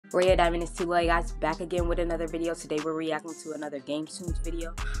We're here diving into LA, guys, back again with another video. Today we're reacting to another Game Tunes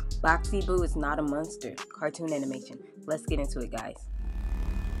video. BOXY Boo is not a monster. Cartoon animation. Let's get into it, guys.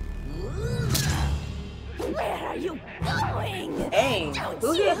 Where are you going? Hey,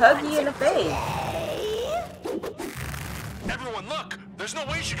 who get Huggy in the face? Everyone, look! There's no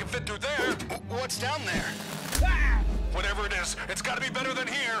way she can fit through there. What's down there? Whatever it is, it's gotta be better than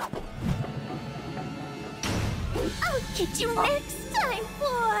here. I'll get you next time,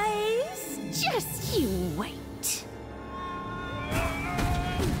 boys. Just you wait.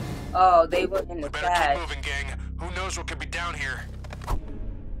 Oh, they were in the We better trash. keep moving, gang. Who knows what could be down here?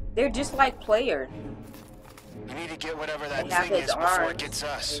 They're just like Player. We need to get whatever They that have thing his is before arms, it gets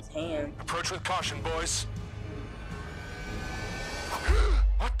us. his hand. Approach with caution, boys.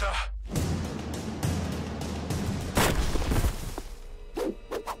 What the?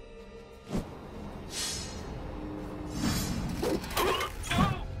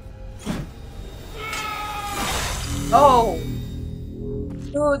 Oh!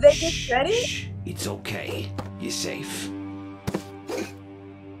 Dude, they get ready? Shh, it's okay. You're safe.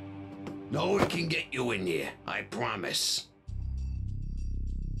 No one can get you in here, I promise.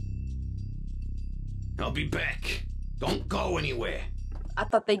 I'll be back. Don't go anywhere. I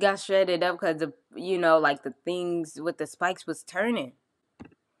thought they got shredded up because the, you know, like the things with the spikes was turning.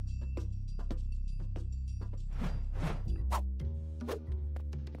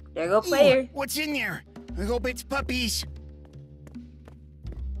 There go Player. Ooh, what's in there? I hope it's puppies.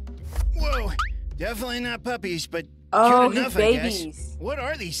 Whoa, definitely not puppies, but Oh, cute enough, his I guess. babies. What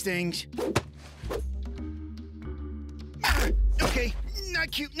are these things? Ah, okay,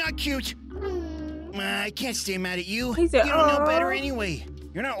 not cute, not cute. I can't stay mad at you. He said, You don't know "Aw." better anyway.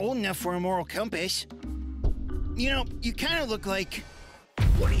 You're not old enough for a moral compass. You know, you kind of look like...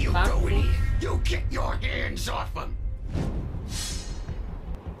 What are you Huh? doing here? You get your hands off him.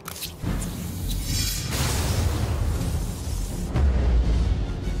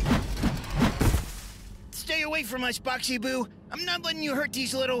 Stay away from us, Boxy Boo. I'm not letting you hurt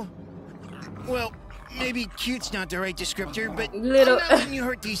these little... Well, maybe cute's not the right descriptor, but Little- I'm not letting you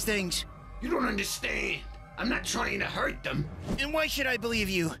hurt these things. You don't understand. I'm not trying to hurt them. And why should I believe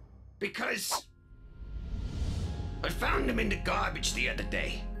you? Because I found them in the garbage the other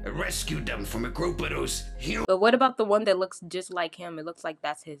day. I rescued them from a group of those But what about the one that looks just like him? It looks like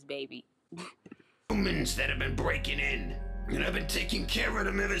that's his baby. humans that have been breaking in. And I've been taking care of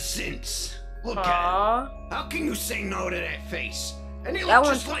them ever since. Look at them. Aww. How can you say no to that face? And they That look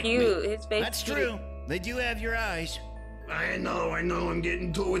one's just like cute. me. His face That's cute. true. They do have your eyes. I know, I'm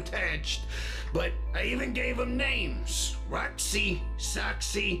getting too attached. But I even gave them names. Roxy,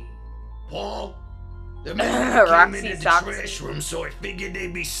 Soxy, Paul. The men came Roxy, into the Soxy. trash room, so I figured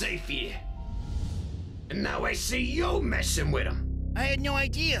they'd be safe here. And now I see you messing with them. I had no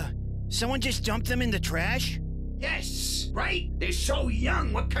idea. Someone just dumped them in the trash? Yes, right? They're so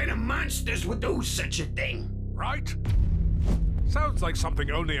young, what kind of monsters would do such a thing? Right? Sounds like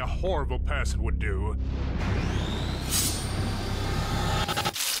something only a horrible person would do.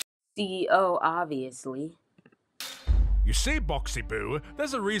 CEO, obviously. You see, Boxy Boo,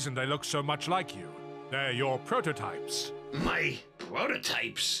 there's a reason they look so much like you. They're your prototypes. My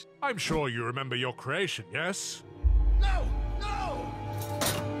prototypes? I'm sure you remember your creation, yes? No, no!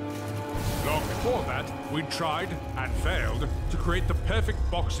 Long before that, we tried, and failed, to create the perfect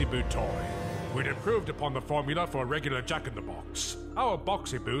Boxy Boo toy. We'd improved upon the formula for a regular Jack-in-the-Box. Our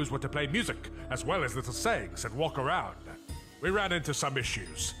Boxy Boos were to play music, as well as little sayings and walk around. We ran into some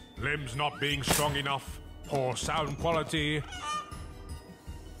issues. Limbs not being strong enough, poor sound quality.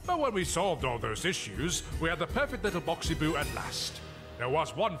 But when we solved all those issues, we had the perfect little Boxy Boo at last. There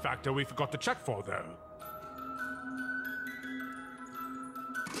was one factor we forgot to check for, though.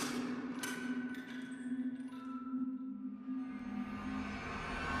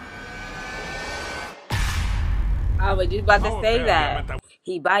 I was just about to Our say failure that. meant that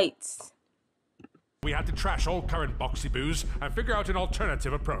He bites. we had to trash all current Boxy Boos and figure out an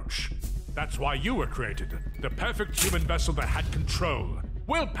alternative approach. That's why you were created. The perfect human vessel that had control.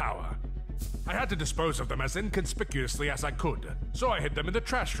 Willpower. I had to dispose of them as inconspicuously as I could, so I hid them in the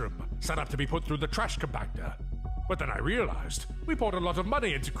trash room, set up to be put through the trash compactor. But then I realized we poured a lot of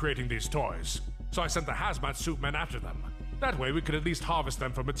money into creating these toys, so I sent the hazmat suit men after them. That way we could at least harvest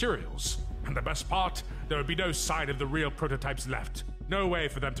them for materials. And the best part, there would be no sign of the real prototypes left. No way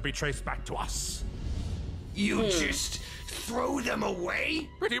for them to be traced back to us. You just throw them away?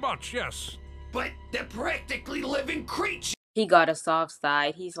 Pretty much, yes. But they're practically living creatures. He got a soft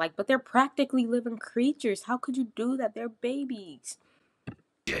side. He's like, but they're practically living creatures. How could you do that? They're babies.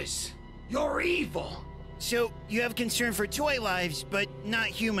 You're evil. So, you have concern for toy lives, but not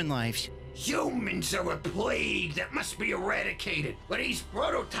human lives. Humans are a plague that must be eradicated. But these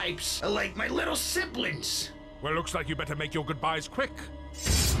prototypes are like my little siblings. Well, looks like you better make your goodbyes quick.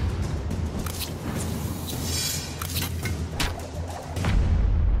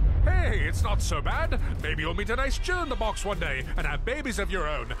 Hey, it's not so bad. Maybe you'll meet a nice Jill in the box one day and have babies of your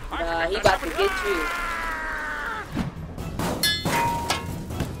own. He about to get you.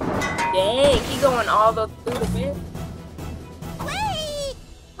 Dang, he going all the through the bed. Wait!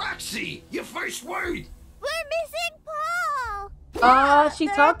 Roxy, your first word. We're missing Paul! Oh, she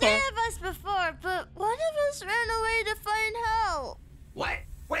there talking. There were 3 of us before, but one of us ran away to find help. What?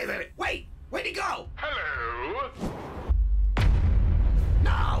 Wait a minute. Wait. Where'd he go? Hello?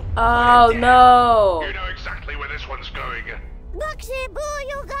 No. Oh no. You know exactly where this one's going. Boxy Boo,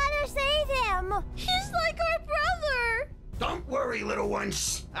 you gotta save him! He's like our brother! Don't worry, little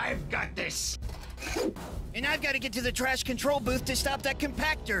ones. I've got this. And I've got to get to the trash control booth to stop that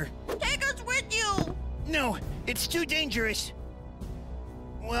compactor. Take us with you! No, it's too dangerous.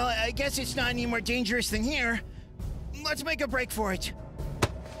 Well, I guess it's not any more dangerous than here. Let's make a break for it.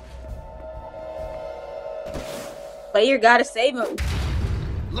 Player gotta save him.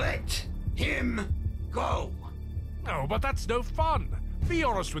 Let him go. Oh, but that's no fun. Be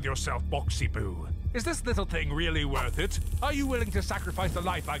honest with yourself, Boxy Boo. Is this little thing really worth it? Are you willing to sacrifice the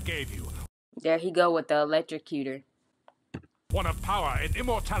life I gave you? There he go with the electrocutor. One of power and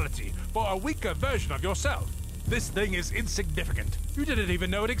immortality for a weaker version of yourself. This thing is insignificant. You didn't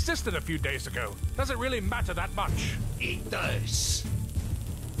even know it existed a few days ago. Does it really matter that much? It does.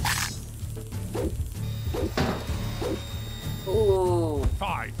 Ooh.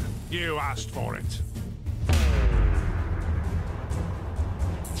 Fine. You asked for it.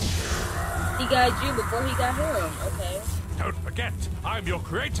 He got you before he got him. Okay. Don't forget, I'm your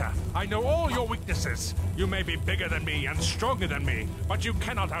creator. I know all your weaknesses. You may be bigger than me and stronger than me, but you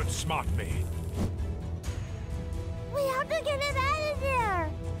cannot outsmart me. We have to get him out of there!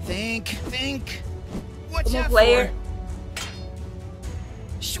 Think. What's Come on, that player. for?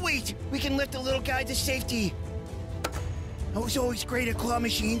 Sweet! We can lift the little guy to safety. I was always great at claw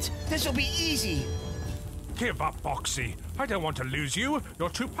machines. This'll be easy. Give up, Boxy. I don't want to lose you. You're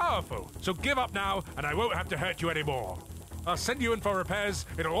too powerful. So give up now, and I won't have to hurt you anymore. I'll send you in for repairs.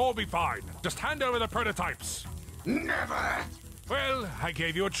 It'll all be fine. Just hand over the prototypes. Never. Well, I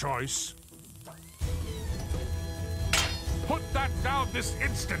gave you a choice. Put that down this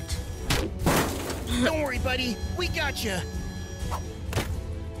instant. Don't worry, buddy. We got you.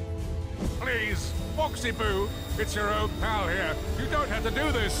 Please, Boxy Boo. It's your old pal here. You don't have to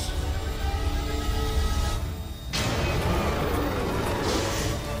do this.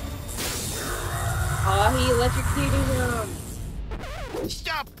 Oh, he electrocuted him.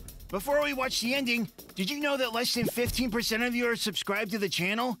 Stop! Before we watch the ending, did you know that less than 15% of you are subscribed to the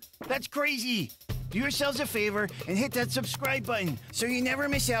channel? That's crazy! Do yourselves a favor and hit that subscribe button so you never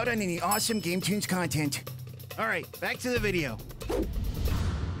miss out on any awesome Game Tunes content. Alright, back to the video.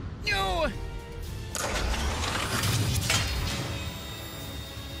 No!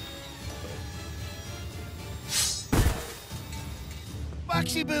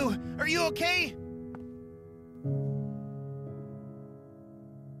 Boxy Boo, are you okay?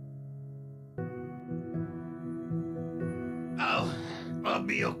 Oh, I'll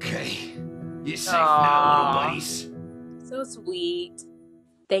be okay. You're safe now, little buddies. So sweet.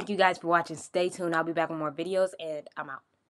 Thank you guys for watching. Stay tuned. I'll be back with more videos, and I'm out.